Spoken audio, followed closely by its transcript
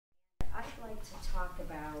to talk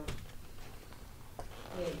about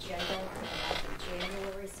the agenda for the month of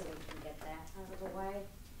January, so we can get that out of the way.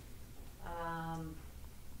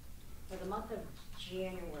 For the month of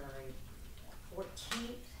January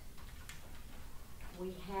 14th,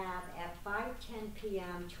 we have at 5:10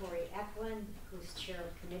 p.m. Tori Eklund, who's chair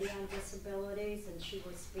of Committee on Disabilities, and she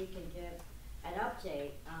will speak and give an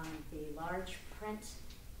update on the large print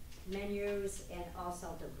menus and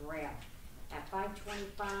also the Braille. At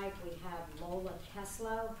 5:25, we have Lola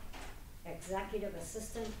Kessler, Executive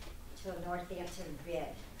Assistant to Northampton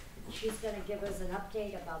Bid. She's going to give us an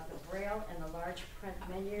update about the Braille and the large print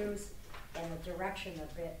menus and the direction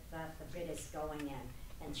of it that the bid is going in.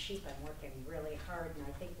 And she's been working really hard, and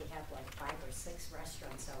I think we have like 5 or 6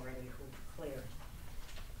 restaurants already who've cleared.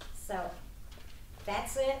 So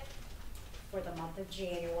that's it for the month of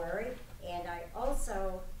January. And I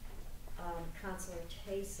also, Councilor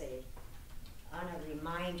Casey, on a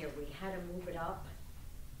reminder, we had to move it up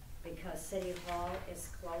because City Hall is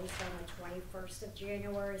closed on the 21st of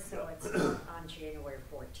January, so it's on January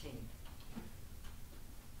 14th.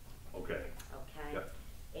 Okay. Okay? Yep.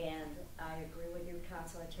 And I agree with you,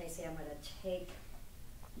 Councilor Casey. I'm going to take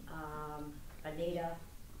Anita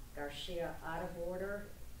Garcia out of order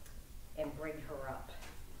and bring her up.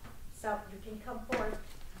 So you can come forward.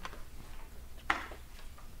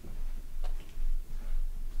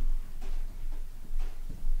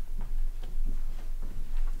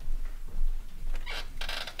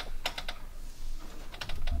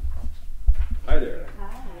 Hi there.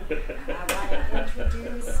 Hi. I want to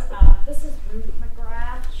introduce, this is Ruth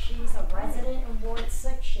McGrath. She's a resident in Ward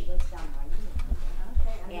 6. She lives down by me.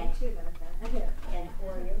 Okay, I'm here too then. And who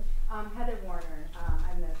are you? Heather Warner.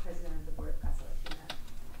 I'm the president of the Board of Casalatina.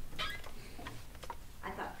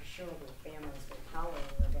 I thought for sure with families with power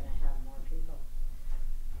we were going to have more people.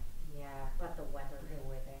 Yeah. But the weather. The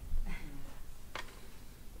weather.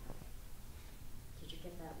 Did you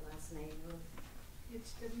get that last name, Ruth?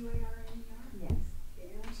 It's WARNER? Yes.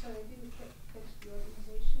 Okay, I'm sorry, I didn't catch the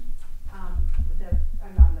organization.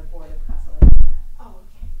 I'm on the Board of Casalatina. Oh,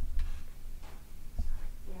 okay.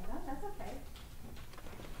 Yeah, that's okay.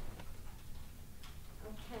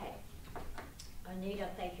 Okay. Anita,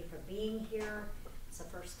 thank you for being here. It's the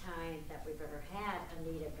first time that we've ever had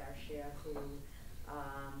Anita Garcia, who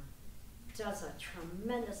does a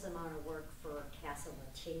tremendous amount of work for Casa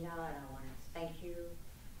Latina, and I want to thank you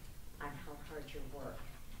on how hard you work.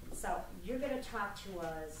 So you're going to talk to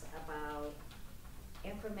us about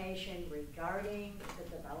information regarding the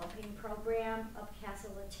developing program of Casa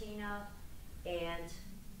Latina and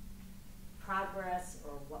progress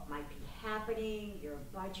or what might be happening, your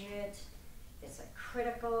budget. It's a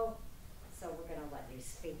critical, so we're going to let you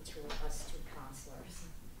speak to us two counselors.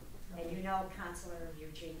 And you know Councilor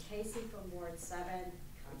Eugene Casey from Ward 7,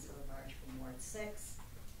 Councilor Large from Ward 6.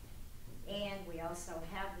 And we also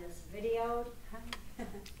have this video.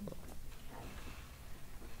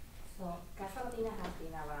 So Casa Latina has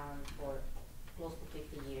been around for close to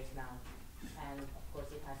 50 years now, and of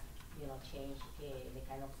course it has, changed the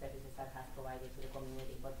kind of services that has provided to the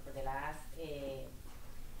community. But for the last 14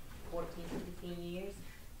 to 15 years,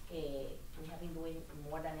 we have been doing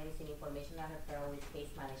more than anything information and referral with case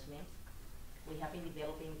management. We have been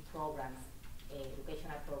developing programs,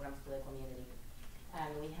 educational programs to the community,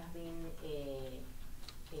 and we have been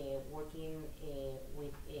working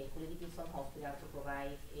with Quality Pilson Hospital to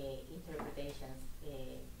provide interpretations,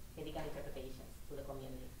 medical interpretations to the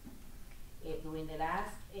community. During the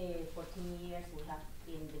last 14 years, we have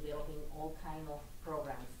been developing all kinds of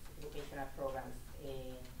programs, educational programs.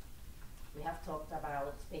 We have talked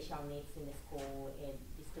about special needs in the school,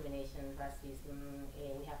 discrimination, racism.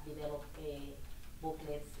 We have developed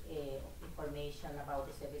booklets of information about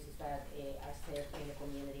the services that are served in the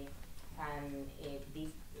community. And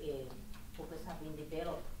these booklets have been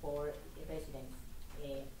developed for residents.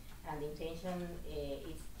 And the intention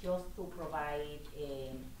is just to provide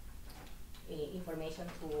information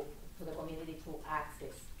to the community to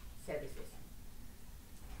access services.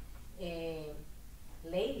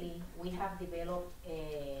 Lately, we have developed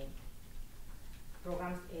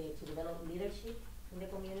programs to develop leadership in the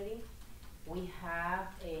community. We have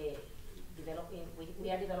we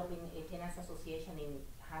are developing a tenants association in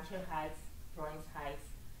Hampshire Heights, Florence Heights,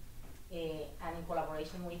 and in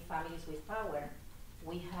collaboration with Families with Power,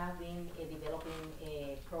 we have been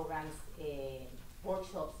developing programs,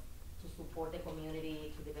 workshops to support the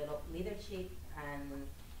community to develop leadership and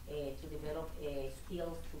to develop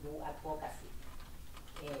skills to do advocacy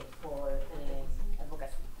for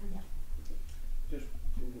advocacy. Mm-hmm. Yeah. Just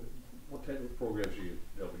what type of programs are you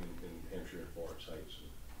developing in Hampshire and Florence Heights?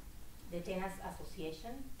 The Tenants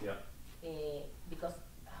Association. Yeah. because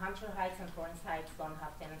Hampshire Heights and Florence Heights don't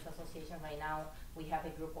have tenants association right now, we have a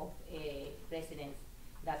group of residents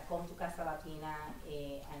that come to Casa Latina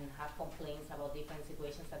and have complaints about different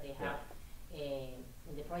situations that they have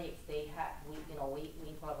in the projects. They have, we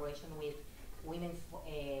in collaboration with Women's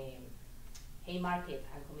Haymarket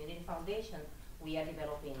and Community Foundation, we are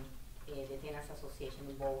developing the tenants association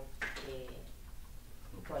in both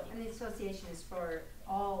projects. And the association is for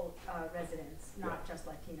all residents, not just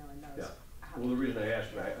Latino in those. Yeah. Well, the reason I asked,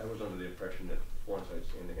 I was under the impression that Florence Heights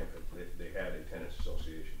and New Hampshire, they had a tenants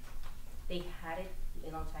association. They had it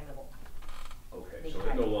a long time ago. Okay, They so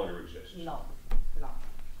had it no it. longer exists? No, no.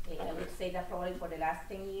 I would Okay. say that probably for the last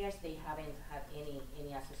 10 years, they haven't had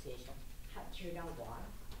any association. Do you know why?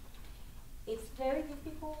 It's very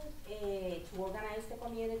difficult to organize the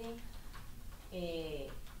community.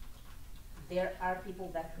 There are people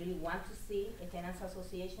that really want to see a tenants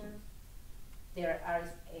association. There are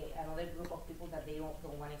another group of people that they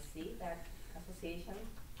don't want to see that association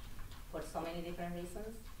for so many different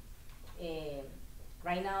reasons.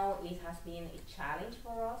 Right now, it has been a challenge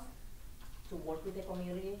for us to work with the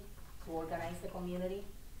community, to organize the community.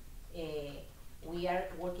 We are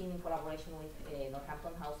working in collaboration with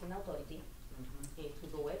Northampton Housing Authority to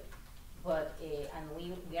do it, but and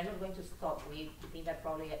we are not going to stop. We think that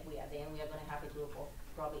probably at the end we are going to have a group of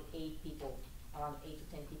probably 8 people, around 8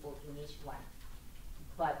 to 10 people in each one.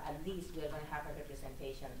 But at least we are going to have a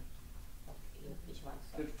representation of each one.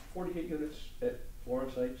 So. There's 48 units at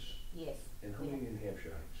Florence Heights, Yes. and how many in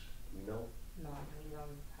Hampshire Heights? Do we know? No, we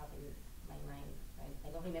don't have it in my mind. I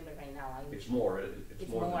don't remember right now. It's more,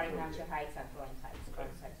 it's more than in 48. Hampshire Heights and Florence Heights. Okay.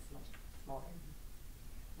 Florence Heights is much smaller.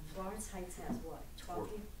 Florence Heights has what, 12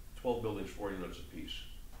 Four- 12 buildings, 4 units apiece.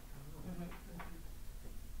 Mm-hmm.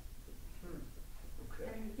 Okay.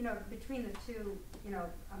 And, you know, between the two, you know,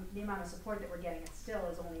 the amount of support that we're getting, it still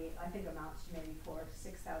is only, I think, amounts to maybe $4,000 to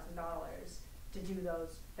 $6,000 to do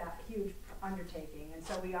that huge undertaking. And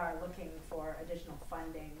so we are looking for additional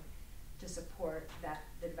funding to support the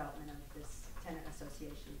development of this tenant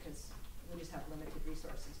association, because we just have limited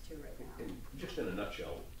resources too right now. And just in a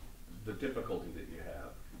nutshell, the difficulty that you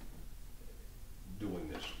have doing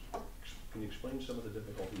this, can you explain some of the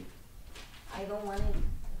difficulty? I don't want to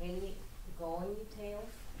really go in details.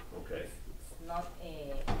 Okay, It's not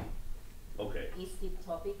a okay, easy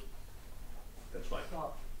topic, that's fine.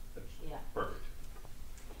 so That's yeah. perfect.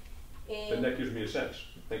 Then that gives me a sense.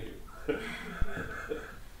 Thank you.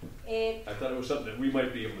 I thought it was something that we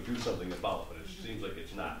might be able to do something about, but it seems like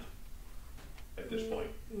it's not at this point.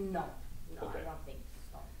 No, Okay. I don't think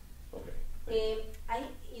so. Okay.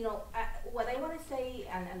 What I want to say,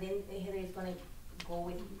 and then Heather is going to go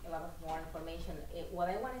with a lot of more information. What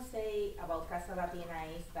I want to say about Casa Latina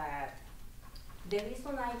is that the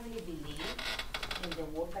reason I really believe in the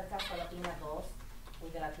work that Casa Latina does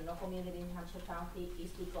with the Latino community in Hampshire County is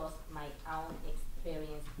because my own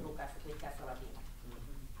experience with Casa Latina.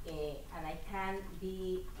 And I can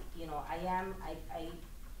be, I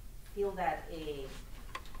feel that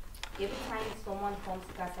every time someone comes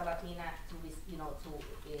to Casa Latina to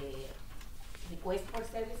request for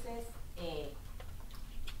services,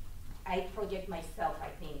 I project myself, I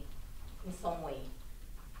think, in some way.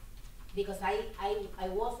 Because I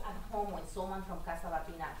was at home when someone from Casa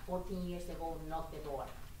Latina 14 years ago knocked the door,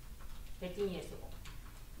 13 years ago,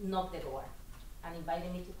 knocked the door and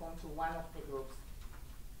invited me to come to one of the groups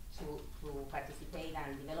to participate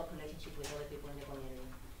and develop relationship with other people in the community.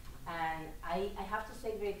 And I have to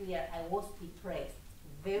say very clear, I was depressed,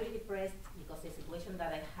 very depressed, because the situation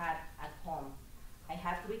that I had at home. I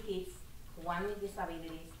had 3 kids, 1 with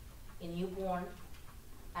disabilities, a newborn,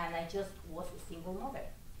 and I just was a single mother.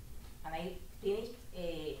 And I finished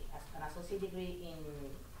an associate degree in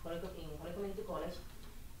Holyoke Community College,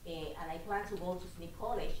 and I plan to go to Smith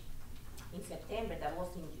College in September. That was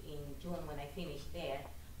in June when I finished there,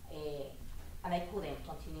 and I couldn't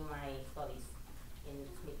continue my studies in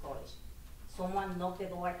Smith College. Someone knocked the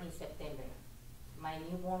door in September. My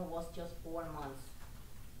newborn was just 4 months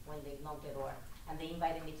when they knocked the door, and they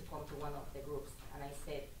invited me to come to one of the groups, and I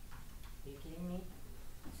said, "Are you kidding me?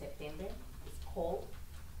 September, it's cold.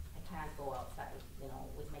 I can't go outside,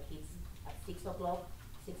 with my kids at 6 o'clock,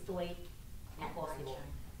 6 to 8, impossible.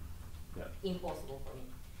 Yeah. Impossible for me."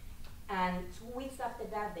 And 2 weeks after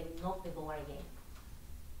that, they knocked the door again.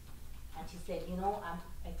 And she said,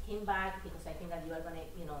 I came back because I think that you are going to,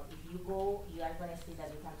 if you go, you are going to see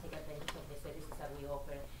that you can take advantage of the services that we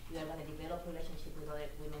offer. You are going to develop relationship with other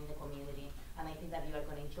women in the community. And I think that you are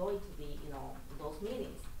going to enjoy to be, those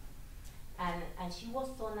meetings. And she was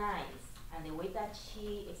so nice. And the way that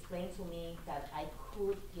she explained to me that I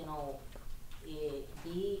could,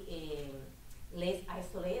 be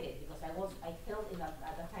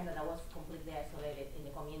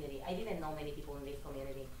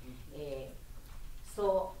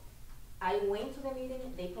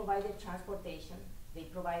transportation, they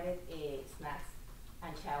provided snacks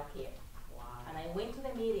and childcare. Wow. And I went to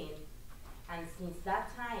the meeting, and since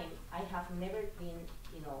that time, I have never been,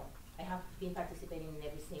 I have been participating in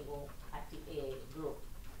every single group,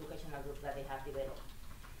 educational group that they have developed.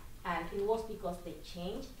 And it was because the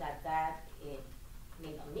change that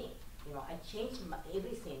made on me. I changed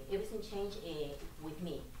everything changed with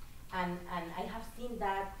me. And I have seen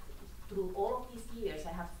that through all of these years,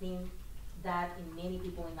 I have seen that in many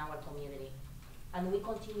people in our community. And we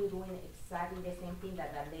continue doing exactly the same thing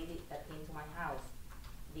that lady that came to my house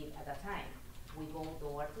did at that time. We go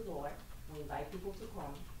door to door, we invite people to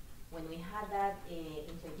come. When we had that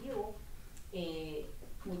interview,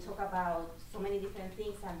 we talk about so many different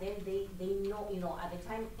things, and then they know, at the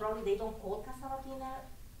time, probably they don't call Casa Latina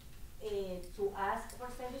to ask for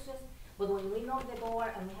services, but when we knock the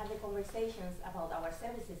door and we have the conversations about our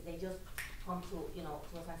services, they just come to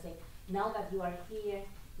us and say, now that you are here,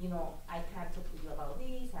 I can talk to you about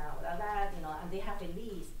this and about that, and they have a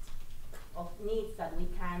list of needs that we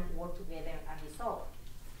can work together and resolve.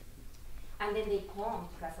 And then they come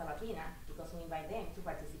to Casa Latina because we invite them to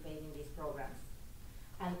participate in these programs.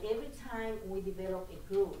 And every time we develop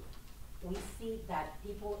a group, we see that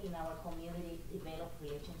people in our community develop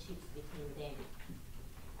relationships between them.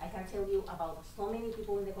 I can tell you about so many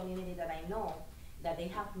people in the community that I know that they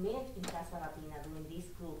have met in Casa Latina during these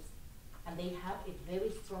groups, and they have a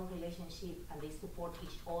very strong relationship, and they support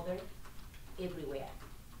each other everywhere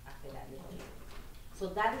after that little year. So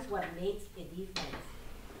that is what makes a difference.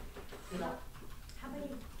 How many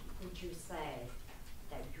would you say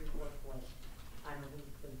that you work with on a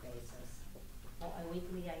weekly basis? Well, a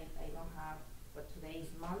weekly, I don't have, but today is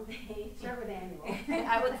Monday. Start with annual.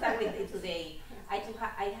 I would start with it today.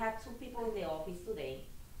 I had 2 people in the office today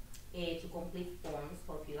to complete forms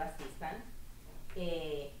for field assistant.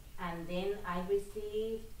 And then I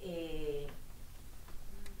received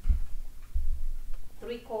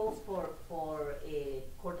 3 calls to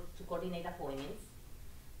coordinate appointments.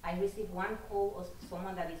 I received 1 call of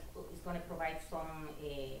someone that is going to provide some,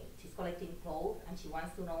 she's collecting clothes, and she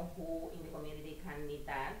wants to know who in the community can meet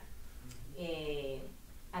that.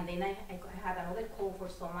 And then I had another call for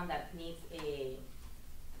someone that needs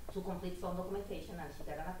to complete some documentation, and she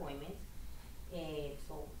got an appointment.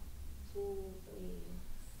 So 2, 3,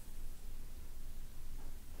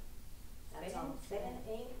 That's 7,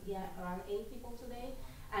 8, yeah, around 8 people today.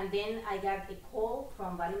 And then I got a call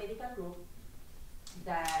from Valley Medical Group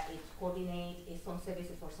that it coordinate some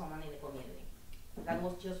services for someone in the community. That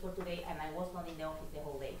was just for today, and I was not in the office the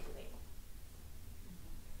whole day today.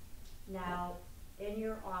 Now, in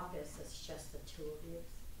your office, it's just the 2 of you?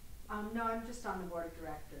 No, I'm just on the board of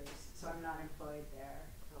directors, so I'm not employed there.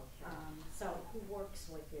 Okay. So who works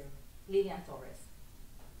with you? Lilian Torres.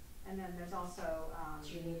 And then there's also,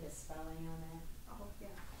 Do you need the spelling on that? Oh, yeah.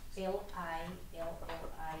 Lillian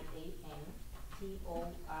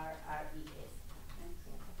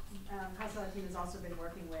Casa Latina's also been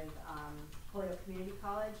working with Holyoke Community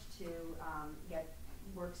College to get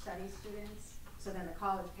work study students. So then the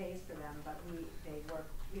college pays for them, but they work,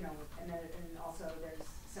 and also there's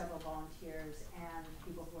several volunteers and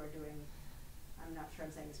people who are doing, I'm not sure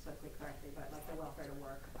I'm saying this politically correctly, but like the welfare to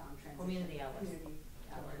work transition. Community hours. Community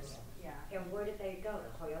hours, yeah. And where did they go, to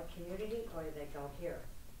Holyoke Community, or did they go here?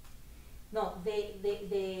 No,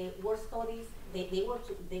 they work studies.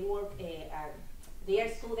 They are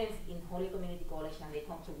students in Holy Community College, and they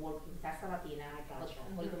come to work in Casa Latina. I gotcha.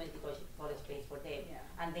 But Holy Community College pays for them.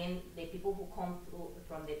 Yeah. And then the people who come through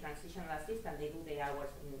from the transitional assistant, they do the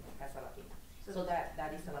hours in Casa Latina. So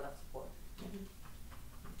that is a lot of support.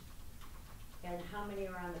 And how many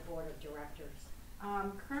are on the board of directors?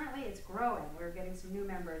 Currently it's growing. We're getting some new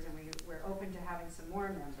members, and we're open to having some more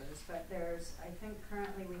members, but I think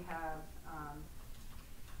currently we have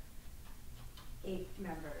 8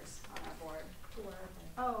 members on our board. Who are they?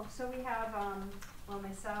 Oh, so we have,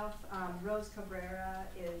 myself, Rose Cabrera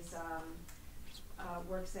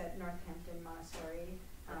works at Northampton Montessori.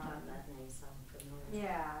 I thought that name sounded familiar.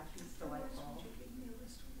 Yeah, she's Otherwise, delightful. would you give me a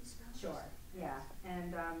list of the spouses? Sure, yeah.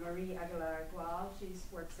 And Marie Aguilar Gual, she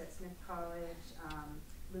works at Smith College.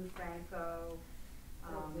 Lou Franco.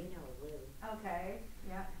 We know Lou. Okay,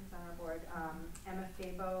 yeah, he's on our board. Emma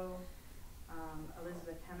Fabo,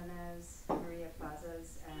 Elizabeth Jimenez, Maria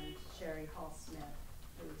Plazas, and Sherry Hall Smith,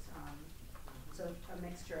 who's so a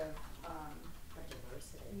mixture of A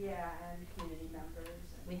diversity. yeah, and community members.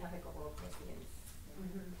 We have a couple of residents.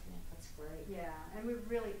 Mhm. That's great. Yeah, and we're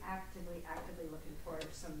really actively looking for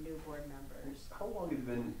some new board members. How long have you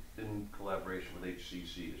been in collaboration with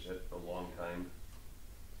HCC? Is that a long time?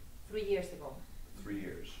 3 years ago. 3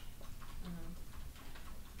 years.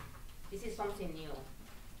 This is something new.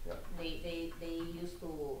 Yeah. They used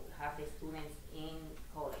to have the students in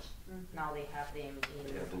college. Now they have them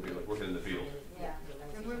in. They have to be like working in the field. Yeah,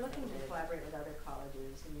 the and we're organizations looking to that- collaborate with other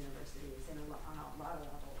colleges and universities on a lot of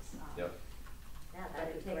levels. Yep. Yeah, But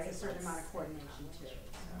that'd it be great. takes a certain amount of Let's- coordination too,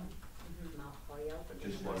 so. Mount Holyoke. I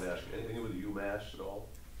just wanted to ask you, anything with UMass at all?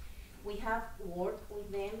 We have worked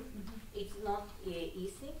with them. It's not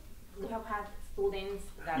easy. We have had students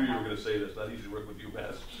that Knew you were have. gonna say that's not easy to work with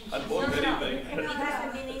UMass. I'd No, vote no, no. anything. It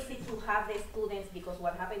hasn't been easy to have the students because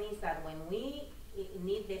what happened is that when we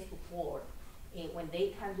need the support, when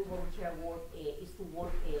they can do volunteer work, is to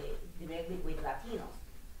work directly with Latinos.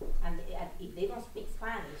 And if they don't speak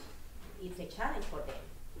Spanish, it's a challenge for them.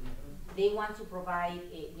 They want to provide,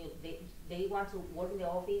 they want to work in the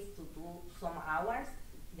office to do some hours.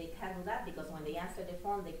 They can't do that because when they answer the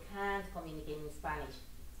phone, they can't communicate in Spanish.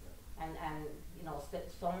 And you know,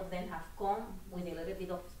 some of them have come with a little bit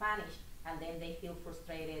of Spanish, and then they feel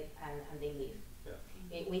frustrated and they leave.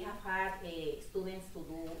 Yeah. We have had students to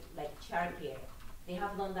do like childcare. They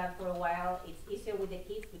have done that for a while. It's easier with the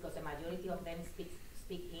kids because the majority of them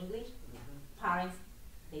speak English. Parents,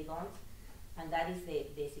 they don't. And that is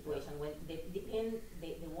the situation. When they depend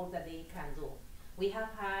the work that they can do. We have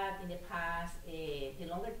had in the past, the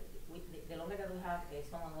longer that we have,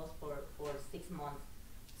 someone was for 6 months,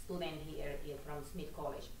 student here from Smith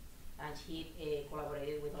College, and she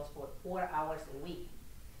collaborated with us for 4 hours a week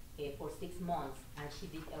for 6 months, and she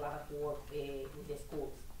did a lot of work with the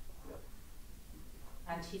schools.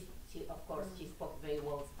 And she of course, she spoke very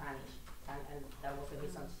well Spanish, and that was the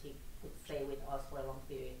reason she could stay with us for a long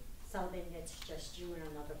period. So then it's just you and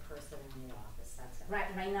another person in the office, that's it.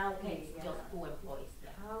 Right now, Okay, it's yeah. just 2 employees.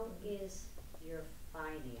 Yeah. How is your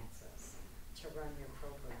finances to run your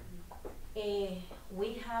program?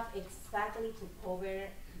 We have exactly to cover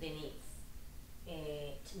the needs.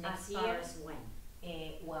 Next As far year, as when?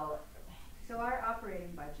 well, So our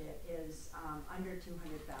operating budget is under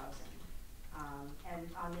 200,000. And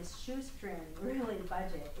on this shoestring, really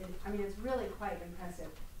budget, it's really quite impressive,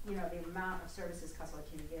 you know, the amount of services Casa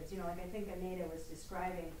Latina gives. You know, like I think Anita was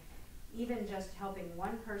describing, even just helping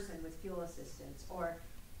one person with fuel assistance, or,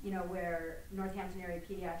 you know, where Northampton Area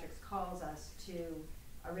Pediatrics calls us to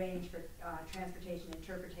arrange for transportation,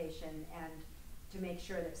 interpretation, and to make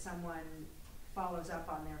sure that someone follows up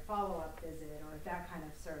on their follow-up visit, or that kind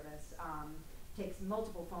of service, takes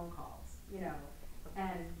multiple phone calls, you know,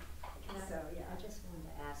 and so, yeah. I just wanted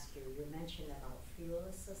to ask you, you mentioned about fuel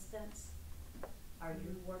assistance. Are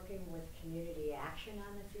you working with community action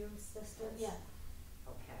on the fuel assistance? yeah.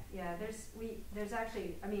 Okay. Yeah, there's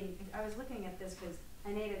actually, I was looking at this because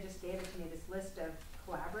Anita just gave it to me, this list of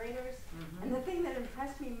collaborators. And the thing that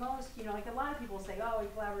impressed me most, you know, like a lot of people say, oh, we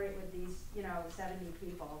collaborate with these, you know, 70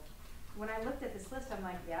 people. When I looked at this list, I'm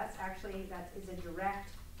like, yes, actually, that is a direct,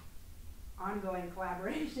 ongoing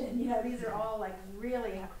collaboration. You know, these are all like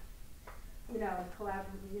really, you know,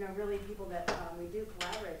 really people that we do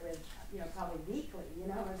collaborate with, you know, probably weekly, you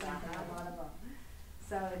know, or something, a lot of them.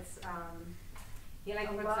 So it's, Yeah,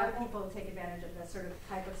 like a for lot of example, people take advantage of the sort of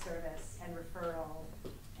type of service and referral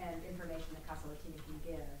and information that Casa Latina can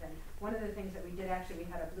give. And one of the things that we did, actually, we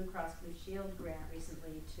had a Blue Cross Blue Shield grant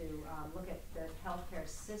recently to look at the healthcare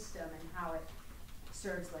system and how it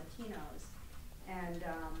serves Latinos, and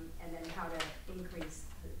then how to increase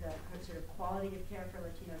the sort of quality of care for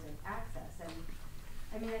Latinos and access. And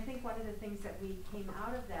I mean, I think one of the things that we came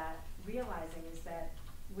out of that realizing is that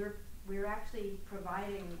we're actually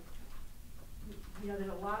providing, you know, there's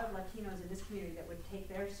a lot of Latinos in this community that would take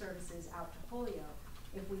their services out to Holyoke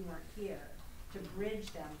if we weren't here, to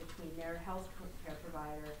bridge them between their health care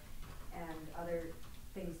provider and other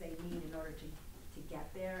things they need in order to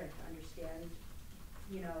get there and to understand,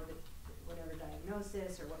 you know, whatever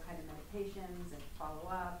diagnosis or what kind of medications and follow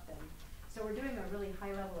up. And so we're doing a really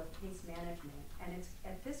high level of case management, and it's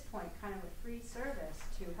at this point kind of a free service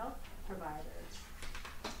to health providers.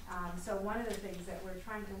 So one of the things that we're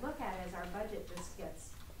trying to look at as our budget just gets,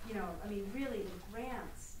 you know, I mean, really the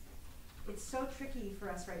grants, it's so tricky for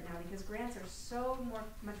us right now because grants are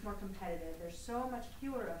much more competitive. There's so much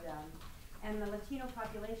fewer of them, and the Latino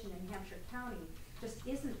population in Hampshire County just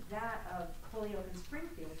isn't that of Holyoke and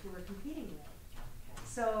Springfield, who we're competing with. Okay.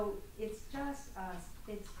 So it's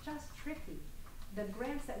just tricky. The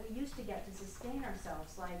grants that we used to get to sustain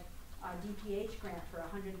ourselves, like a DPH grant for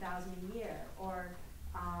 $100,000 a year, or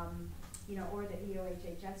you know, or the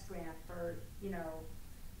EOHHS grant for, you know,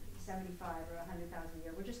 75 or 100,000 a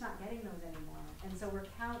year. We're just not getting those anymore, and so we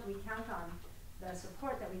count on the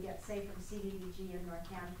support that we get, say, from CDBG in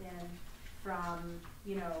Northampton, from,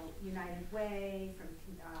 you know, United Way, from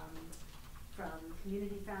from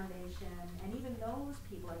Community Foundation, and even those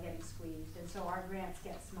people are getting squeezed, and so our grants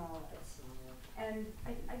get smaller. And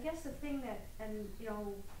I guess the thing that, and you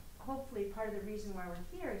know, hopefully part of the reason why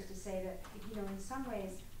we're here is to say that, you know, in some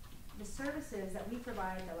ways, the services that we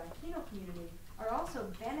provide the Latino community are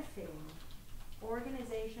also benefiting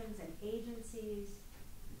organizations and agencies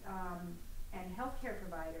and healthcare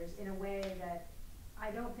providers in a way that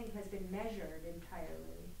I don't think has been measured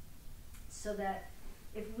entirely. So that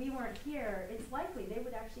if we weren't here, it's likely they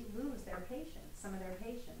would actually lose their patients, some of their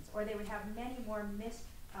patients, or they would have many more missed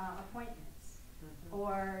appointments.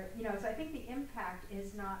 Or, you know, so I think the impact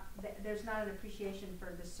is not, there's not an appreciation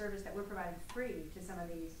for the service that we're providing free to some of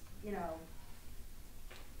these, you know,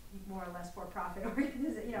 more or less for-profit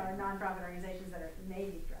organizations, you know, or non-profit organizations that are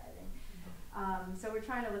maybe thriving. So we're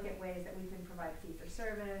trying to look at ways that we can provide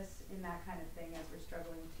fee-for-service in that kind of thing as we're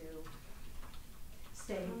struggling to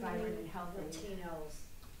stay vibrant and healthy. Latinos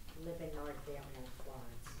live in Northampton,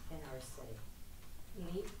 Florence, in our city.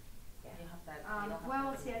 Leave? Yeah. You have that, you don't have Well,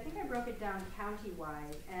 that see, I think I broke it down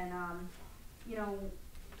county-wide, and, you know,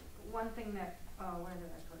 one thing that, oh, where did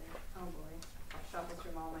I put it? Oh, boy, I'll shuffle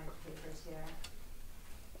through all my papers here.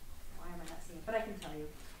 Why am I not seeing it? But I can tell you.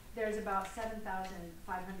 There's about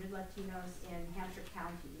 7,500 Latinos in Hampshire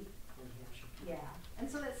County. In Hampshire. Yeah, and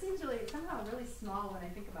so that seems really, somehow really small when I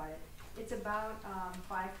think about it. It's about 5%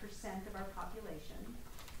 of our population.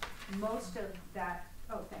 Most of that,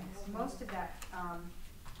 oh, thanks, most of that,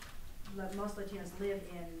 most Latinos live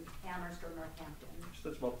in Amherst or Northampton. So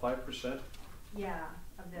that's about 5%? Yeah,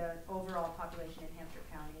 of the overall population in Hampshire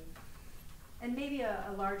County. And maybe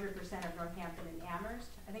a larger percent of Northampton and Amherst.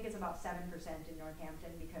 I think it's about 7% in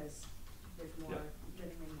Northampton because there's more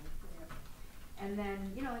living in there. And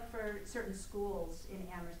then, you know, like for certain schools in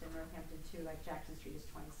Amherst and Northampton too, like Jackson Street is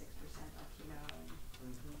 26% Latino, and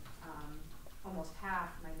almost half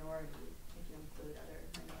minority if you include other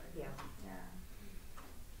minorities. Yeah. Yeah.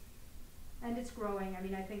 And it's growing. I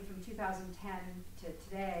mean, I think from 2010 to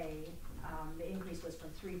today, the increase was from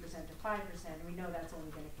 3% to 5%, and we know that's only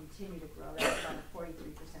going to continue to grow. That's about a 43%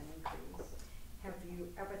 increase. Have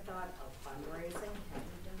you ever thought of fundraising? Have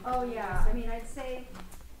you done Oh yeah, fundraising? I mean, I'd say,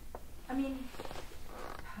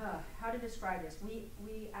 how to describe this? We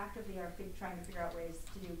actively are trying to figure out ways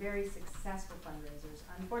to do very successful fundraisers.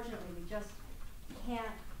 Unfortunately, we just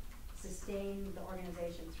can't sustain the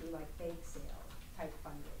organization through like bake sale type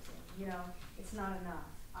fundraising. You know, it's not enough.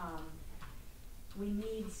 We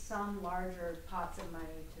need some larger pots of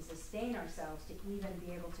money to sustain ourselves to even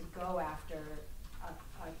be able to go after a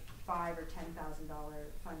 $5,000 or $10,000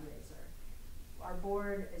 fundraiser. Our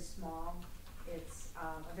board is small. It's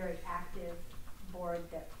a very active board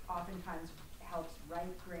that oftentimes helps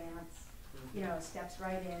write grants, you know, steps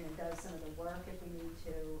right in and does some of the work if we need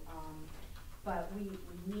to. But we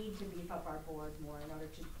need to beef up our board more in order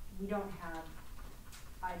to, we don't have,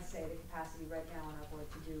 I'd say, the capacity right now on our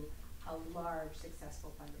board to do a large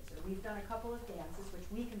successful fundraiser. We've done a couple of dances which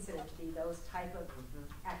we consider to be those type of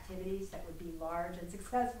activities that would be large and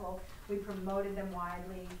successful. We promoted them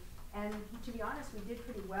widely, and to be honest, we did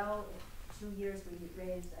pretty well. In 2 years we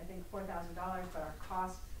raised, I think, $4,000, but our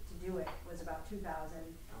cost to do it was about $2,000.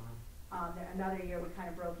 Another year we kind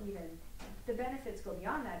of broke even. The benefits go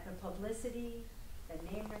beyond that, the publicity,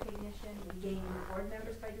 the name recognition, we gained board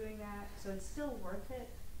members by doing that, so it's still worth it,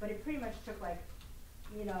 but it pretty much took like,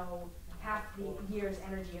 you know, half the year's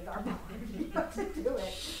energy of our board, you know, to do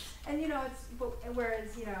it. And you know,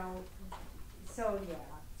 whereas, you know, so yeah.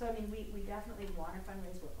 So I mean, we definitely want to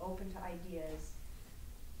fundraise, we're open to ideas.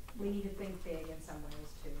 We need to think big in some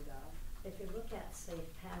ways too, though. If you look at Safe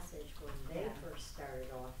Passage, when they first started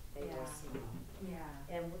off, they were small.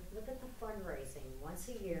 Yeah. And look at the fundraising, once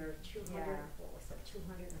a year, what was it,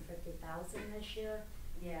 250,000 this year?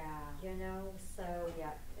 Yeah. You know, so,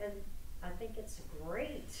 yeah, and I think it's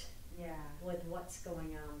great Yeah. with what's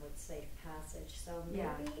going on with Safe Passage, so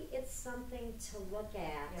Yeah. maybe it's something to look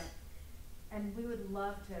at. Yeah. And we would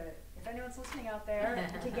love to, if anyone's listening out there,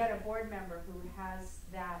 to get a board member who has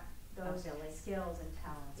those Ability. skills and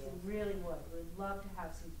talents. Yes. We really would. We'd love to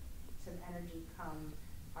have some energy come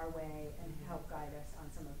our way and help guide us on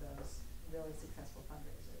some of those really successful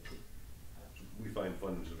fundraisers. We find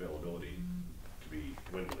funds availability to be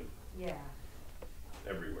dwindling Yeah.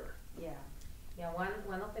 everywhere. Yeah. Yeah,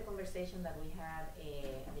 one of the conversations that we had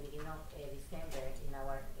at the beginning of December in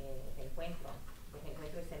our encuentro. The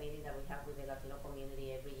encuentro is a meeting that we have with the Latino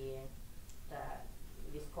community every year that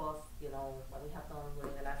discuss, you know, what we have done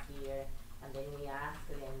during the last year, and then we ask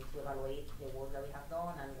them to evaluate the work that we have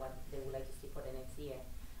done and what they would like to see for the next year.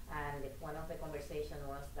 And one of the conversation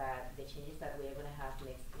was that the changes that we are gonna have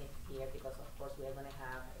next year, because of course we are gonna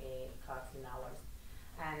have cuts in hours,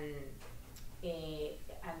 and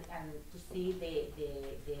to see the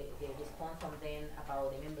response from them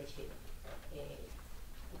about the membership,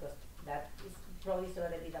 because that is probably still a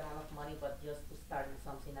bit amount of money, but just to start with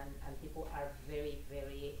something, and people are very,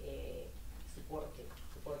 very supportive.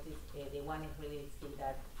 They want to really see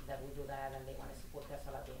that we do that, and they want to support us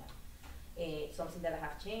a lot. Something that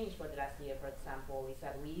have changed for the last year, for example, is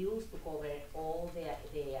that we used to cover all the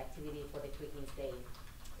activity for the Quickies Day.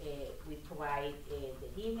 We provide the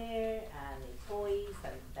dinner and the toys,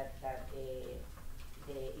 and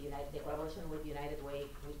the collaboration with United Way,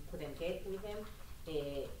 we couldn't get with them.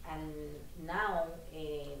 And now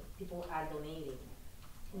people are donating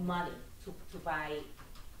money to buy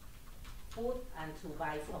food and to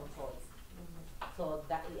buy some toys. So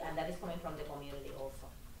that is coming from the community also.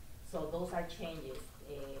 So those are changes.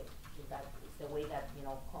 That is the way that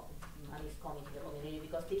money is coming to the community,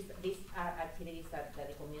 because these are activities that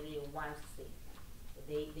the community wants to see.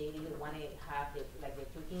 They really want to have the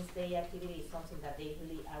Cooking Day activity is something that they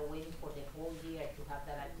really are waiting for the whole year, to have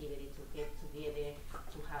that activity, to get together,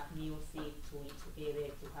 to have music, to eat together,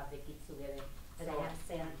 to have the kids together. Do they have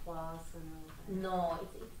Santa Claus and all that? No,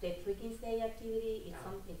 it's the Cooking Day activity. It's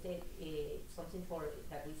something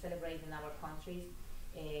that we celebrate in our countries.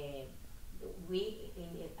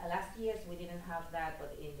 Last years we didn't have that,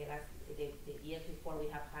 but in the years before we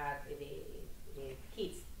have had the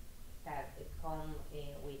kids that come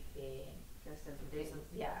with Just as the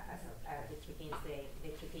Cooking Day, the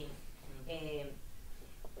Cooking.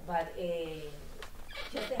 But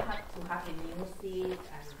just they have to have the music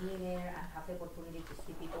and dinner and have the opportunity to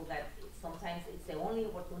see people that sometimes it's the only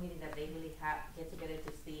opportunity that they really get together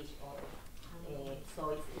to see each other. So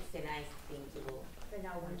it's a nice thing to do. But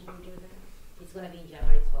now, when do we do that? It's going to be in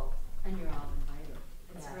January 12th. And you're all invited.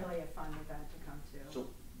 It's Yeah. really a fun event to come to. So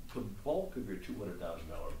the bulk of your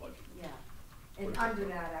 $200,000 budget. Yeah, and under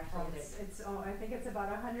that actually, I think it's about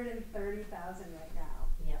 130,000 right now.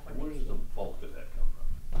 Yeah, for Where next does the year. bulk of that come from?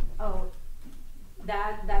 Oh,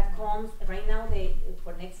 That comes right now.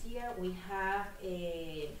 For next year we have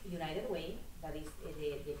a United Way, that is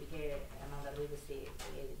the bigger amount that we receive,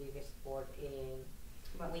 the biggest support.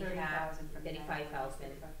 about We 30,000 from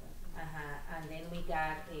 35,000. And then we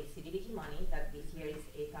got a CDBG money that this year is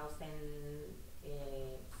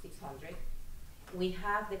 8,600. We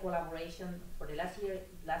have the collaboration for the last years.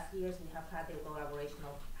 We have had the collaboration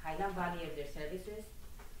of Highland Valley Elder Services,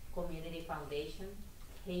 Community Foundation,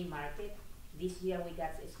 Haymarket. This year we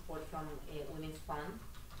got support from Women's Fund.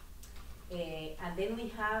 And then we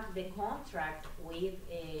have the contract with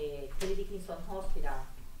Kelly Dickinson Hospital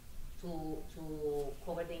to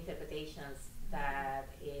cover the interpretations that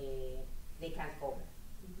they can't cover.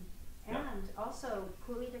 And also,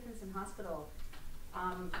 Cooley Dickinson Hospital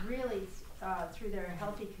really, through their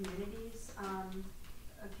Healthy Communities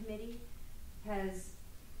committee,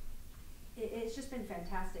 it's just been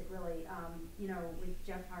fantastic, really. With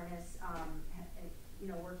Jeff Harness,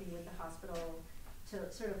 working with the hospital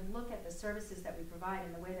to sort of look at the services that we provide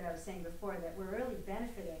in the way that I was saying before, that we're really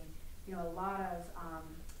benefiting, a lot of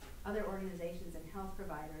other organizations and health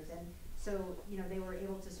providers. And so, they were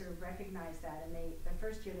able to sort of recognize that, and the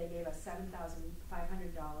first year they gave us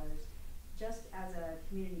 $7,500 just as a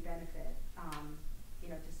community benefit,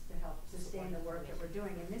 just to help sustain the work that we're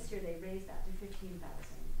doing. And this year they raised that to $15,000,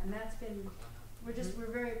 and that's been,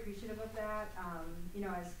 we're very appreciative of that.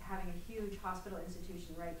 As having a huge hospital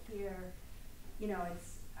institution right here,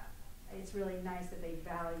 it's really nice that they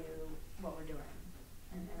value what we're doing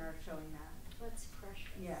and are showing that. That's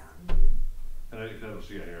precious. Yeah. And I don't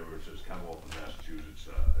see it here where it says Commonwealth of Massachusetts,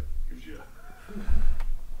 gives you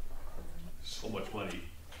so much money.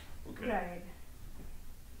 Okay. Right.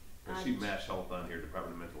 I see Mass Health on here,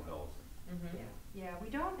 Department of Mental Health. Yeah, we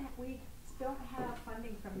don't have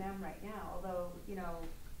funding from them right now, although,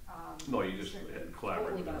 No, you just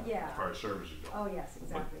collaborate with them Yeah. as far as services go. Oh, yes,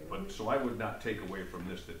 exactly. But so I would not take away from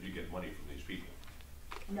this that you get money from these people.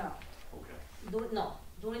 No. Okay.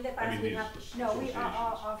 During the I past mean, we these have. No, associations.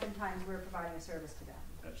 oftentimes we're providing a service to them,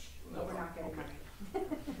 That's. but we're not getting okay. money.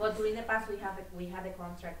 But during the past, we had a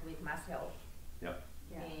contract with Mass Health, Yep.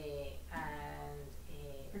 Yeah. and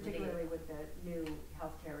Particularly with the new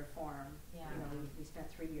healthcare reform, Yeah. We spent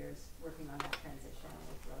 3 years working on that transition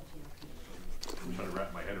with the Latino community. I'm trying to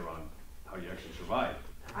wrap my head around how you actually survive.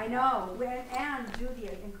 I know, and do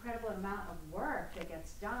the incredible amount of work that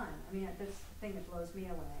gets done. I mean, that's the thing that blows me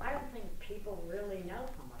away. I don't think people really know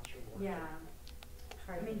how much you work. Yeah.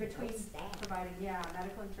 part I of mean, the between staff. providing,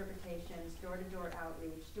 medical interpretations, door-to-door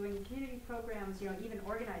outreach, doing community programs, even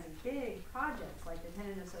organizing big projects like the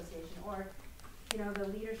tenant association, or, the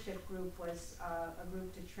leadership group was, a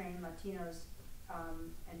group to train Latinos,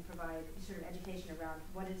 and provide sort of education around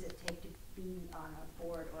what does it take to be on a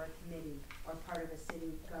board or a committee or part of a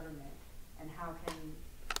city government, and how can,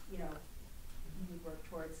 we work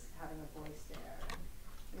towards having a voice there.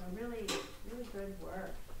 Really, really good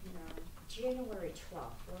work, January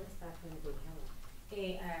 12th, where is that going to be held?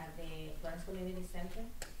 The Florence Community Center,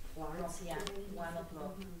 Florence? yeah, Community 1 Center?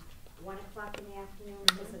 o'clock, 1 o'clock in the afternoon,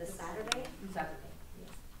 is it a Saturday? Saturday,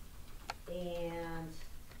 yes. And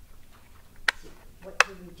what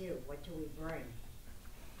do we do? What do we bring?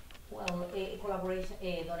 Well, a collaboration,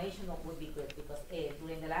 a donation would be good, because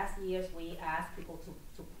during the last years, we asked people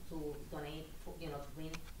to donate, to bring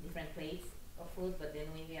different plates of food, but then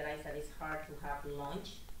we realized that it's hard to have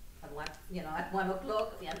lunch at 1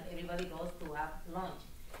 o'clock, and everybody goes to have lunch.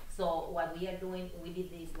 So what we are doing, we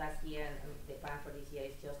did this last year, and the plan for this year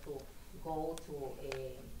is just to go to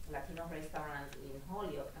a Latino restaurant in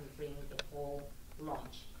Holyoke and bring the whole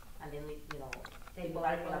lunch, and then we, They people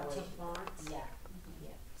bring are it to collaborating. Florence? Yeah, yeah.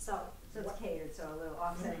 So, So it's catered, so a little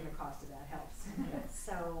offsetting the cost of that helps.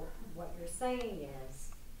 so what you're saying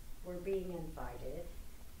is, we're being invited,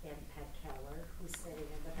 and Pat Keller, who's sitting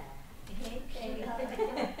in the back.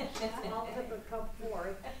 All of them come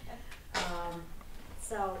forth.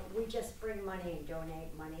 So we just bring money and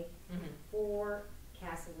donate money Mm-hmm. for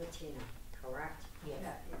Casa Latina, correct? Yes.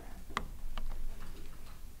 Yeah.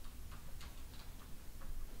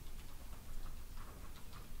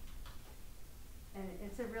 And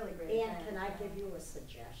it's a really great event. And can I give you a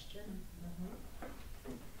suggestion?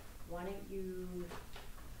 Mm-hmm. Why don't you,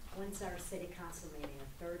 when's our city council meeting,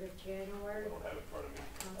 the 3rd of I January? don't have it in front of me.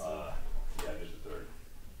 Council? Yeah, just the 3rd.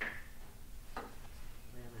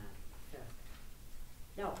 Wait a minute, 5th.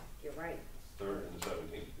 No, you're right, 3rd and the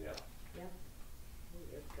 17th, yeah. yep. Oh,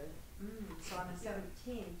 you're good. So on the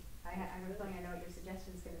 17th, I'm feeling I know what your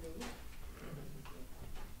suggestion's gonna be.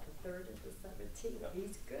 The 3rd and the 17th, Yep.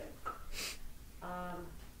 he's good.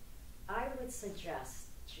 I would suggest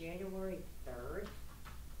January 3rd,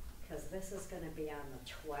 because this is gonna be on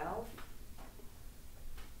the 12th,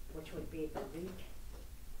 which would be the week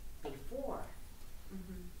before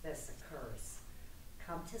this occurs.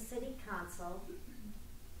 Come to city council.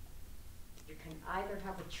 You can either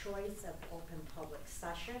have a choice of open public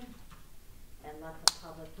session and let the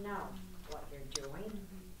public know what you're doing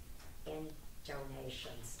and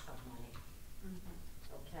donations of money.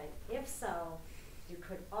 Okay, if so, you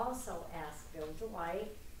could also ask Bill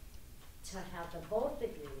Dwight to have the both of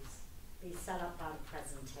you be set up on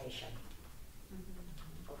presentation.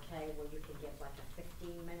 Okay, where you can give like a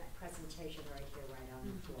 15-minute presion right here, right on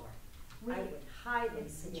the floor. I would highly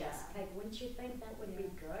suggest, Yeah. Peg, wouldn't you think that would be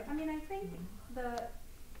good? I mean, I think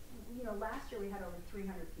last year we had over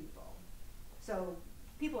 300 people. So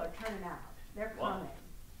people are turning out, they're Wow. coming.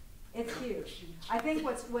 It's huge. I think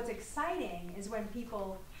what's exciting is when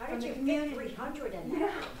people How from did the you community. fit 300 in Yeah.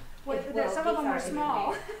 there? Some of them were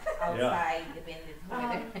small. Outside, depending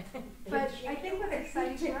on But I think what's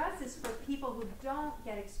exciting for us is for people who don't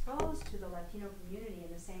get exposed to the Latino community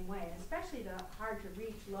in the same way, and especially the hard to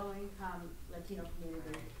reach low-income Latino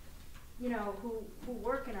community, who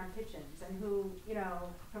work in our kitchens and who,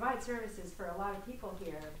 provide services for a lot of people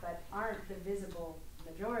here, but aren't the visible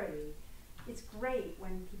majority. It's great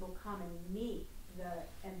when people come and meet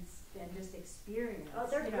and just experience. Oh,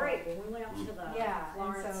 they're great. When we went up to the Yeah, and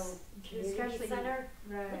Florence so Community especially- Center,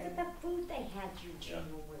 Right. look at the food they had,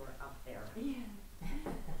 Eugene, when we were up there. Yeah.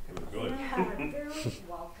 It was good. Yeah, very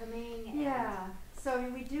welcoming and. Yeah, so I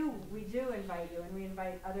mean, we do invite you, and we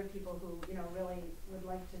invite other people who, really would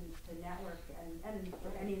like to network, and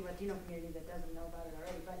for any Latino community that doesn't know about it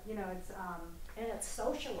already, but, it's, And it's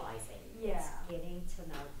socializing. Yeah. It's getting to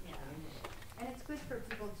know the Yeah. community. and it's good for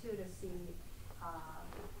people too to see,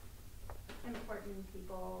 important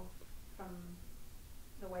people from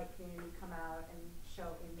the white community come out and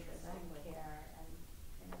show interest and Exactly. care,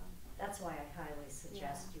 and, That's why I highly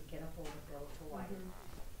suggest you get a hold of Bill Dwight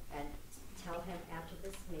and tell him after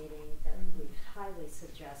this meeting that we highly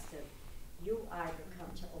suggested you either come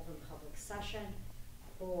to open public session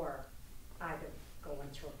or either go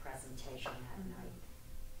into a presentation that night.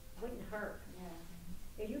 Wouldn't hurt.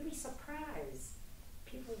 Yeah. And you'd be surprised.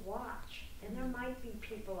 People watch. And there might be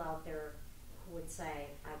people out there who would say,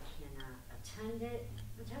 I cannot attend it.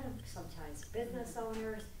 I'm telling sometimes business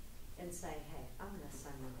owners and say, hey, I'm gonna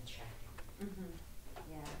send them a check.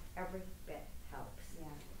 Yeah, Every bit helps. yeah.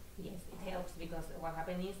 Yes, it helps because what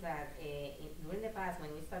happened is that during the past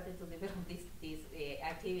when we started to develop this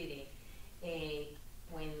activity,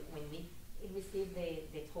 when we received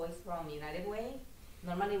the toys from United Way,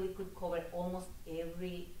 normally we could cover almost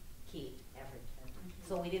every kid. Every kid.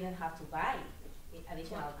 So we didn't have to buy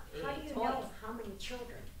additional Well, how do you toys. know how many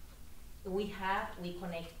children? We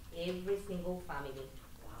connect every single family.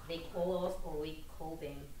 They call us or we call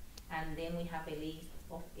them, and then we have a list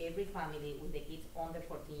of every family with the kids under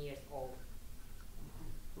 14 years old,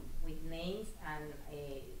 with names and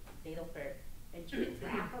date of birth. And you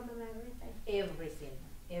wrap them and everything?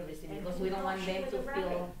 Everything, And because who we don't want helps you them with to the wrapping?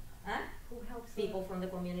 feel, huh? Who helps? People from the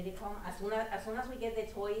community come. As soon as we get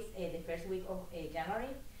the toys, the first week of January,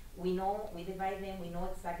 we divide them, we know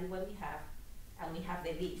exactly what we have, and we have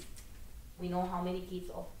the list. We know how many kids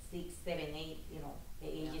of 6, 7, 8, the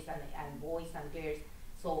ages and boys and girls.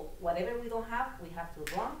 So whatever we don't have, we have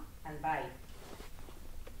to run and buy.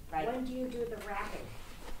 Right? When do you do the wrapping?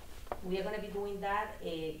 We are gonna be doing that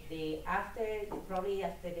probably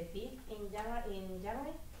after the 5th in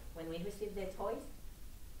January, when we receive the toys.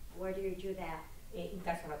 Where do you do that? In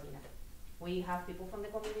Casa Latina. We have people from the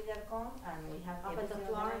community that come, and we have Up at the everything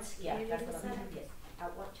Florence organized. Yeah, Community Casa Latina, Center? yes.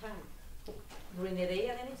 At what time? During the day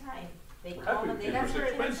at any time. They Well, come happy and they kids That's are where,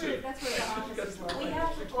 expensive. that's where the offices were. We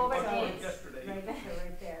have to cover So, kids. Yesterday.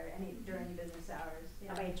 right there, during business hours,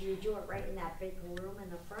 yeah. I mean, do you do it right in that big room in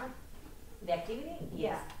the front? The activity?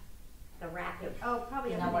 Yes. The wrapping? Oh,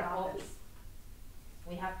 probably In in the our office. office.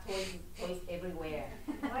 We have toys everywhere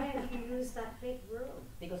Why don't you use that big room?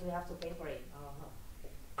 because we have to pay for it.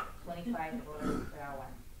 $25 per hour.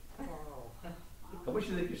 Oh. How much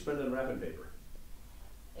do you think you spend on wrapping paper?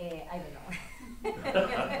 I don't know.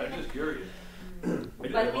 I'm just curious. Maybe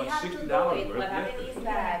But like we about have to $60 do it. worth. What happened is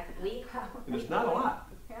that we And it's not a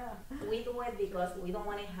lot. Yeah. We do it because we don't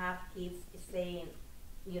want to have kids saying,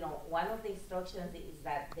 one of the instructions is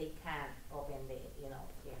that they can't open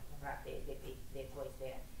wrap the toys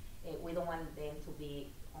there. We don't want them to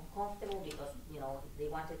be uncomfortable because, they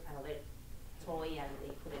wanted another toy and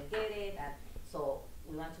they couldn't get it, and so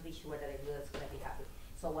we want to be sure that everyone's going to be happy.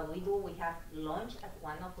 So what we do, we have lunch at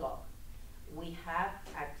 1 o'clock. We have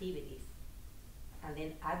activities, and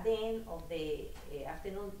then at the end of the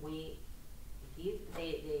afternoon, we give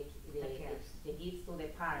the gifts to the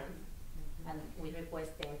parents, and we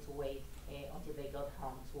request them to wait until they got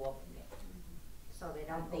home to open them. So they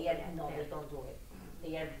don't They open it no, there. they don't do it.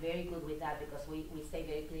 They are very good with that because we say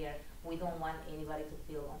very clear, we don't want anybody to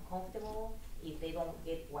feel uncomfortable if they don't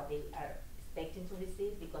get what they are expecting to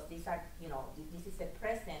receive, because these are, this is a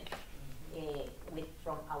present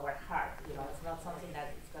from our heart, it's not something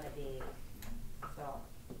that it's gonna be, so.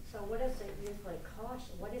 So what does it usually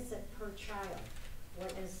cost? What is it per child?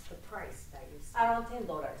 What is the price that you say? Around $10.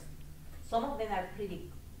 Some of them are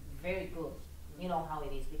very good. You know how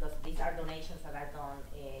it is, because these are donations that are done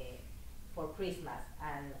for Christmas,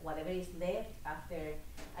 and whatever is left after,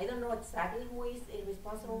 I don't know exactly who is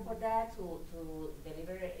responsible for that, to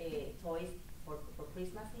deliver toys for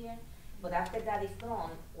Christmas here, but after that is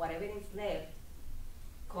done, whatever is left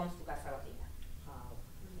comes to Casa Latina. Oh.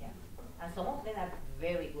 Yeah. And some of them are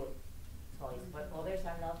very good toys, but others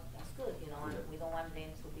are not as good, and we don't want them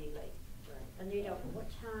to be like. Right. Anita, what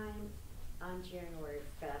time on January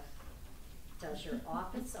 5th does your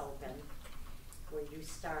office open where you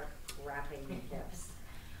start wrapping the gifts?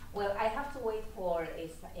 Well, I have to wait for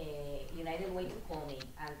a United Way to call me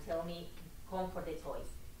and tell me, come for the toys.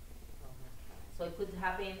 So it could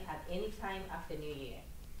happen at any time after New Year.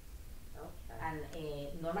 Okay.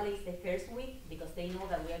 And normally it's the first week, because they know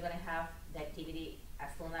that we are going to have the activity as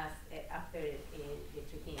soon as after the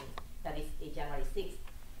check-in, that is January 6th.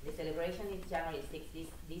 The celebration is January 6th.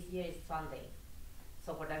 This year is Sunday.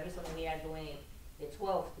 So for that reason, we are doing it the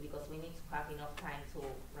 12th, because we need to have enough time to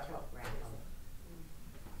wrap up.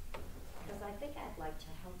 Because I think I'd like to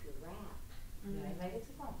help you wrap. You're invited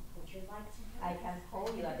to come. Would you like to help? I can call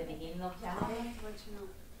you at the beginning of I'll January. have to let you know.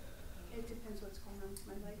 It depends what's going on with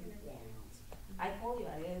my leg and everything else. I call you,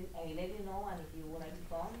 I will let you know, and if you would like to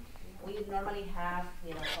come. We normally have,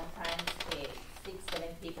 sometimes 6, 7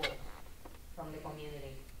 people from the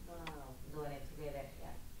community Wow. doing it together,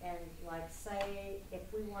 yeah. And like say, if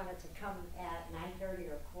we wanted to come at 9:30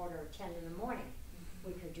 or 9:45 in the morning,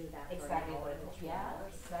 we could do that for an Exactly, hour to 2 yeah,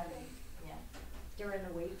 hours exactly, yeah. during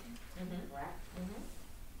the week, Mm-hmm. correct? Mm-hmm.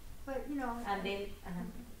 But, And then,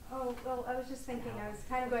 oh, well, I was just thinking, I was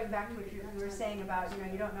kind of going back to what you were saying about,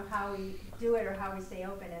 you don't know how we do it or how we stay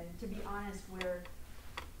open, and to be honest, we're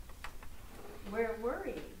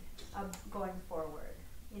worried of going forward,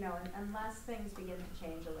 unless things begin to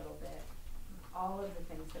change a little bit. All of the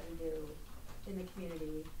things that we do in the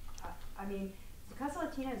community I mean, Casa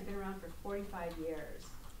Latina has been around for 45 years.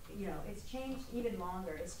 You know, it's changed even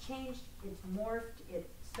longer. It's changed, it's morphed. It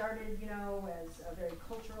started, you know, as a very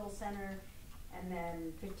cultural center, and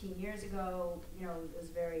then 15 years ago, you know, it was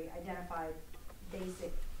very identified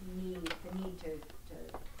basic need, the need to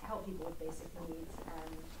help people with basic needs,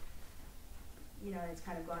 and you know, it's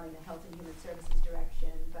kind of gone in the health and human services direction,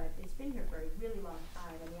 but it's been here for a really long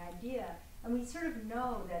time, and the idea, and we sort of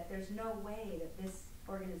know that there's no way that this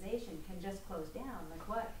organization can just close down. Like,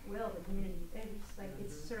 what will the community, it's like,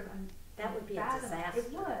 it's sort of That would be a unfathomable. disaster.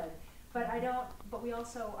 It would, but we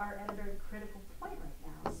also are at a very critical point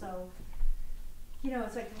right now, so, you know,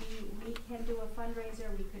 it's like we can do a fundraiser,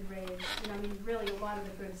 we could raise, you know, I mean, really a lot of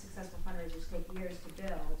the good successful fundraisers take years to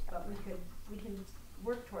build, but we can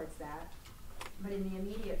work towards that. But in the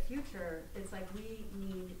immediate future, it's like we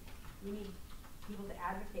need people to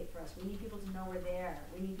advocate for us. We need people to know we're there.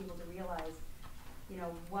 We need people to realize, you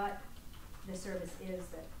know, what the service is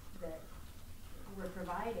that we're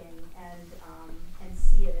providing, and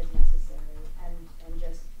see it as necessary, and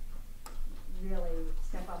just really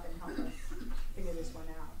step up and help us figure this one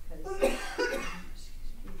out, because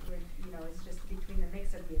you know, it's just between the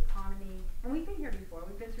mix of the economy, and we've been here before.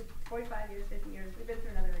 We've been through 45 years, 50 years. We've been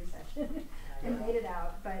through another recession and made it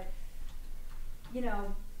out, but you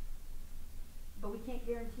know, but we can't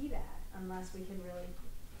guarantee that unless we can really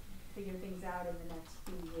figure things out in the next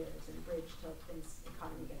few years and bridge till things,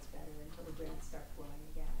 economy gets better, until the grants start flowing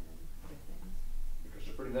again and other things. Because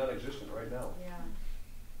they're pretty non-existent right now. Yeah,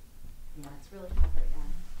 it's really tough right now.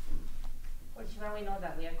 For sure, we know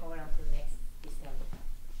that we are covered until next December,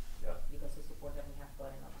 Yeah. because the support that we have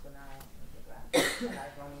gotten up to now, and the grants that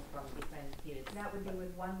are running from different periods. That would be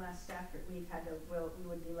with one less staff, we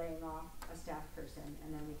would be laying off a staff person,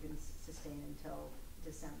 and then we can sustain until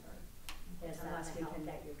December. Is that Unless the we help can-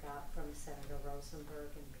 that you got from Senator Rosenberg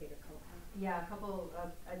and Peter Cohan? Yeah, a couple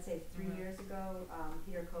of, I'd say 3 Mhm. years ago,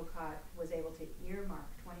 Peter Cocott was able to earmark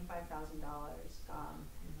 $25,000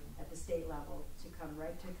 at the state level to come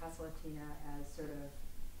right to Casa Latina as sort of,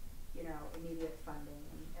 you know, immediate funding,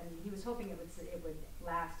 and he was hoping it would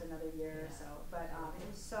last another year or Yeah. so, but it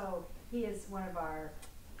was so, he is one of our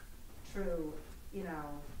true, you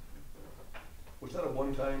know, Was that a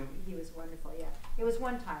one-time? he was wonderful, yeah. It was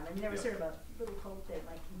one time, I mean, there was Yeah. sort of a little hope that it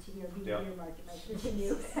might continue, he Yeah. earmarked it might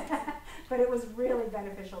continue, but it was really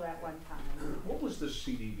beneficial that one time. What was the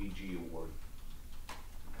CDBG award?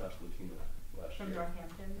 Casa Latina last From year?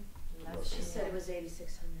 Northampton. She said it was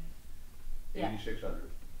 8,600. Yeah. 8,600.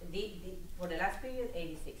 For the last period,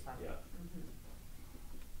 8,600. Yeah. Mhm.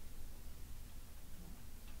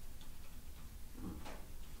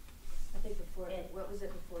 I think before, what was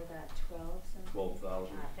it before that, 12 something?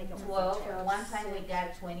 12,000. I think it was 12, 12. one time we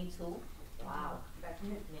got 22. Wow. Back Yeah,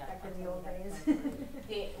 in one the time old we got days.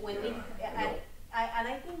 22. When we, Yeah, and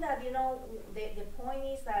I think that, you know, the point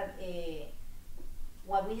is that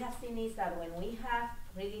what we have seen is that when we have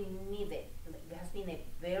really needed, it has been a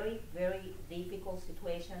very, very difficult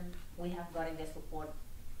situation, we have gotten the support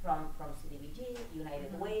from CDBG,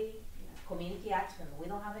 United Mhm. Way, Yeah. Community Action. We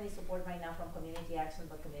don't have any support right now from Community Action,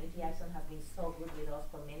 but Community Action has been so good with us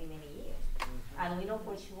for many, many years. And we know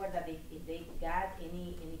for sure that if they got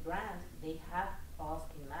any grant, they have us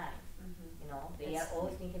in mind. Mhm. You know, they It's- are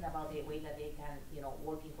always thinking about the way that they can, you know,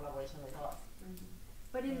 work in collaboration with us. Mhm.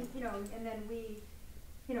 But you know, and then we,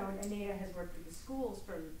 you know, Anita has worked with the schools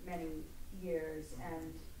for many years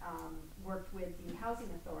and worked with the housing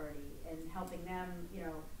authority and helping them, you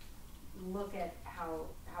know, look at how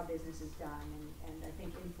business is done, and I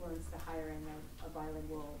think influenced the hiring of a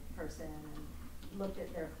bilingual person, and looked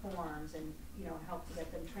at their forms and, you know, helped to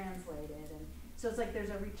get them translated. And so it's like there's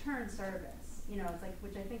a return service, you know, it's like,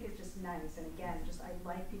 which I think is just nice. And again, just I'd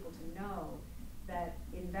like people to know that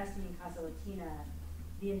investing in Casa Latina,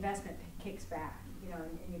 the investment kicks back, you know,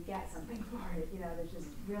 and you get something for it, you know, there's just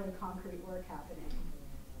really concrete work happening.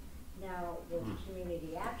 Now, with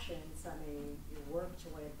community actions, I mean, you worked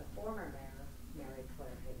with the former mayor, Mary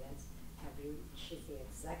Claire Higgins. She's the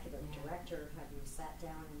executive Yeah. director. Have you sat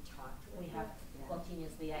down and talked with We her? have Yeah.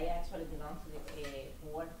 continuously, I actually belong to the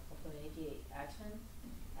board of community action,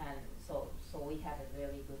 and so we have a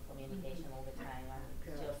very good communication all the time, and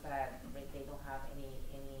it's Good. just that they don't have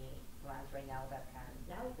any grants right now that can.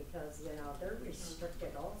 No, because, you know, they're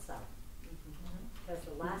restricted also. Mm-hmm. Because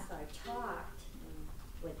the last I talked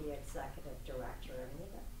with the executive director, I mean,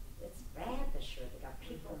 it's bad this year. They got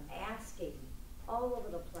people asking all over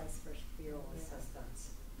the place for fuel Yeah.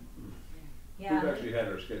 assistance. Yeah. We've actually had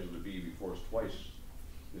her scheduled to be before us twice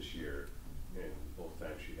this year, and both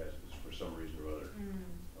times she has, for some reason or other,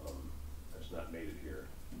 has not made it here.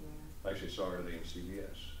 Yeah. I actually saw her today in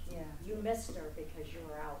CVS. Yeah. You missed her because you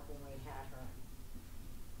were out when we had her.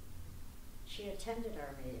 She attended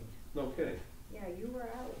our meeting. No kidding. Yeah, you were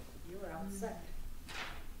out. You were out sick.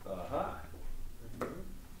 Aha.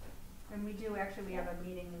 And we do, actually, we have a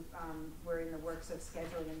meeting, we're in the works of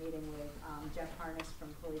scheduling a meeting with, Jeff Harness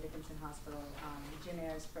from Chloe Dickinson Hospital, Jim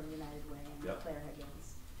Ayers from United Way, and Yep. Claire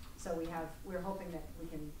Higgins. So we're hoping that we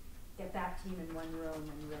can get that team in one room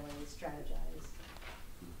and really strategize.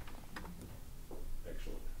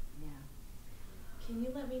 Excellent. Yeah. Can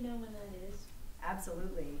you let me know when that is?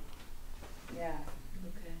 Absolutely. Yeah.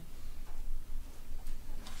 Okay.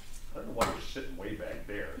 I don't know why you're sitting way back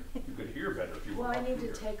there. You could hear better if you were Well, I up need to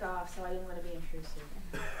here. take off, so I didn't want to be intrusive.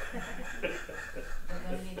 We're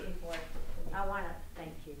gonna need people. I want to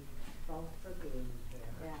thank you both for being here.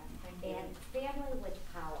 Yeah, thank you. And Family with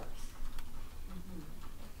Powers. Mhm.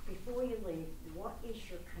 Before you leave, what is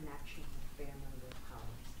your connection with Family with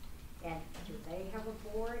Powers? And do they have a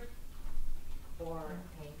board? Or,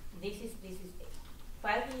 Okay, this is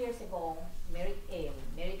 5 years ago, Mary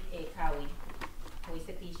Cowie, who is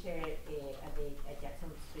a teacher at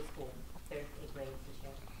Jackson Street School, third grade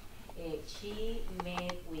teacher. She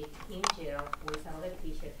met with Angel, who is another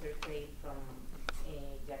teacher, third grade from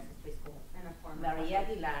Jackson Street School. And a former. Maria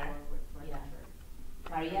Aguilar, board yeah. member.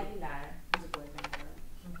 Maria Aguilar, Who's a board member.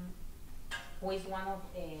 who is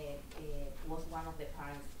was one of the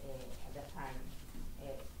parents at that time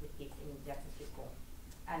with kids in Jackson Street School,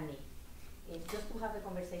 and me. Just to have a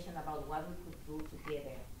conversation about what we could do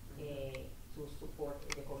together to support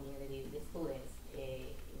the community, the students in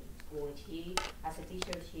school. She, as a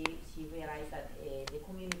teacher, she realized that the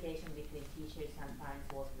communication between teachers and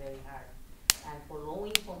parents was very hard. And for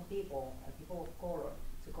low-income people and people of color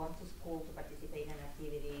to come to school to participate in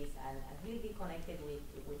activities and really be connected with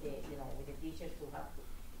the teachers, to have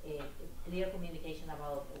a clear communication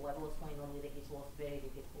about what was going on with the kids was very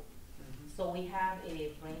difficult. So we have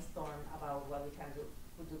a brainstorm about what we can do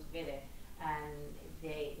together, and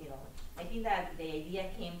I think that the idea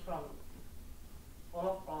came from all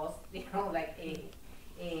of us, because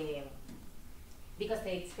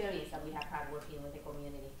the experience that we have had working with the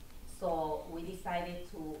community. So we decided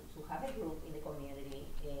to have a group in the community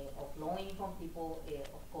of low-income people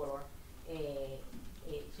of color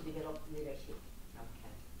to develop leadership.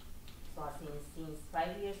 okay. So since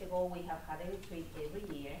 5 years ago, we have had a retreat every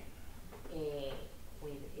year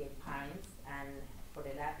with parents, and for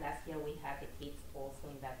the last year we had the kids also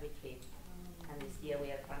in that retreat, and this year we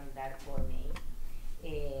are planning that for May.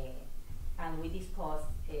 And we discussed,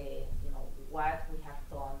 what we have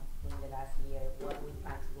done in the last year, what we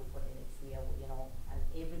plan to do for the next year, and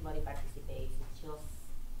everybody participates. It's just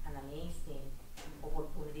an amazing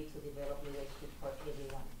opportunity to develop leadership for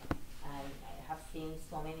everyone. And I have seen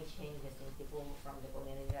so many changes in people from the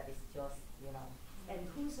community that it's just, And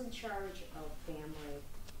who's in charge of Family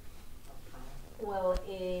of Powers? Well,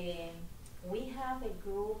 we have a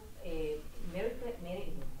group,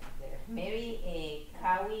 Mary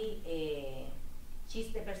Cowie, she's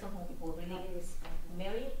the person who people really, How do you spell that?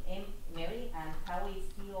 Mary and Cowie,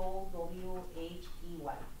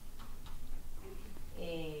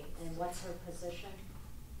 Cowhey. And what's her position?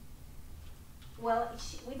 Well,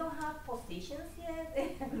 we don't have positions yet,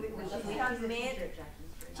 because we have met.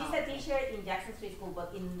 She's a teacher in Jackson Street School,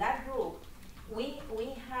 but in that group, we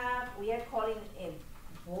are calling it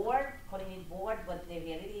board, but the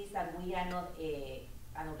reality is that we are not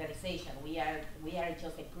an organization. We are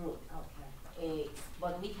just a group. Okay.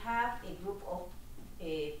 But we have a group of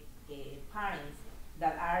parents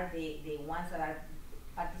that are the ones that are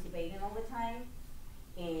participating all the time.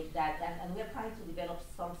 And we are trying to develop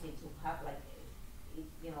something to have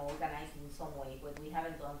organized in some way, but we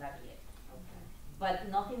haven't done that yet. Okay. But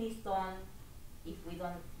nothing is done if we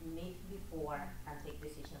don't meet before and take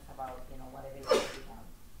decisions about, whatever is to be done.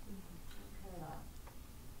 Okay.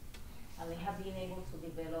 And we have been able to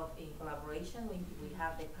develop in collaboration. We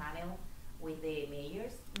have the panel with the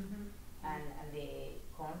mayors and the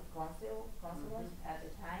councilors at the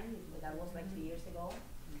time. That was like 2 years ago.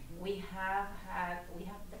 We have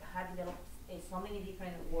developed so many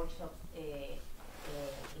different workshops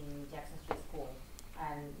in Jackson Street School,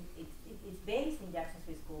 and it's based in Jackson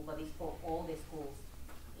Street School, but it's for all the schools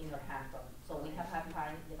in Northampton. So we have had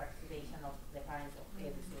the participation of the parents of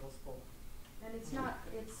every single school. And it's not,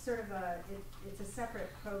 it's sort of it's a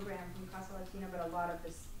separate program from Casa Latina, but a lot of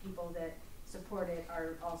the people that support it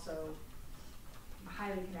are also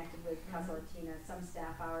highly connected with Casa Latina. Some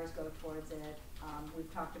staff hours go towards it.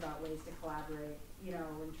 We've talked about ways to collaborate,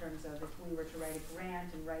 in terms of if we were to write a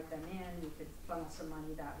grant and write them in, we could funnel some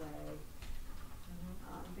money that way,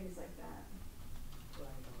 things like that.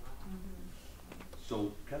 So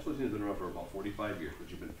Casa Lucina's been around for about 45 years, but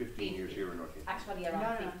you've been 15 years here in Northampton. Actually No,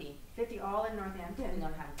 around no, no. 50 50 all in Northampton. in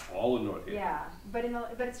Northampton. All in Northampton? Yeah, but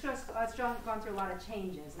it's gone through a lot of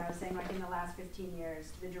changes, and I was saying like in the last 15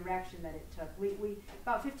 years, the direction that it took.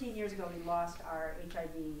 About 15 years ago, we lost our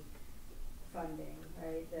HIV funding,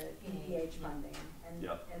 right, the EPH funding, and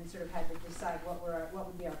Yep. and sort of had to decide what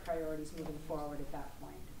would be our priorities moving forward at that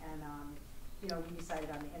point. And you know, we decided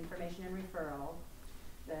on the information and referral,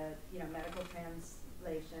 the medical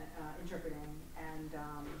translation, interpreting, and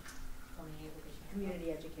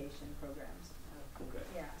community education programs. Okay.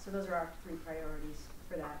 Yeah, so those are our 3 priorities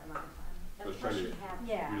for that amount of time. I was And plus trying you to have.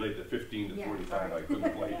 Yeah. relate the 15 to Yeah, 45, I sorry.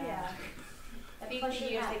 couldn't quite. Yeah. And plus 50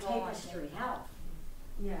 you years have ago, I Tapestry Health,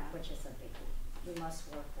 Yeah, which is a biggie. We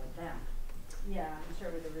must work with them. yeah, I'm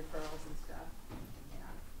sure with the referrals and stuff,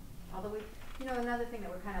 yeah. Although another thing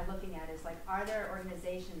that we're kind of looking at is like, are there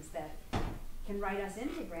organizations that can write us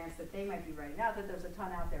into grants that they might be writing? Not that there's a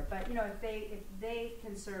ton out there, but if they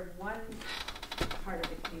can serve one part of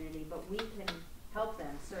the community, but we can help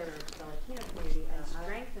them serve the Latino community and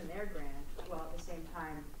strengthen their grant, while at the same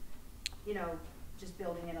time, just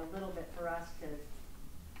building in a little bit for us to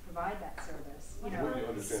provide that service, What What do you about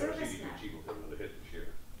understand our service CDBG will have another hit this year?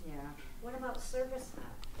 Yeah. What about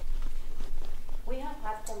ServiceNet? We have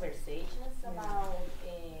had conversations Yeah. about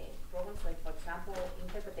programs like, for example,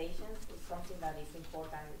 interpretations is something that is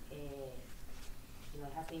important. It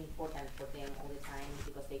has been important for them all the time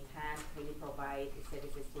because they can't really provide the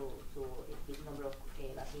services to a big number of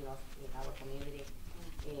Latinos in our community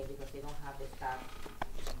because they don't have the staff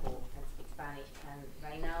who can speak Spanish. And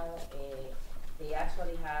right now, they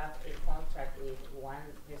actually have a contract with one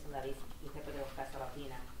person that is interpreter of Casa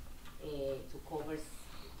Latina to cover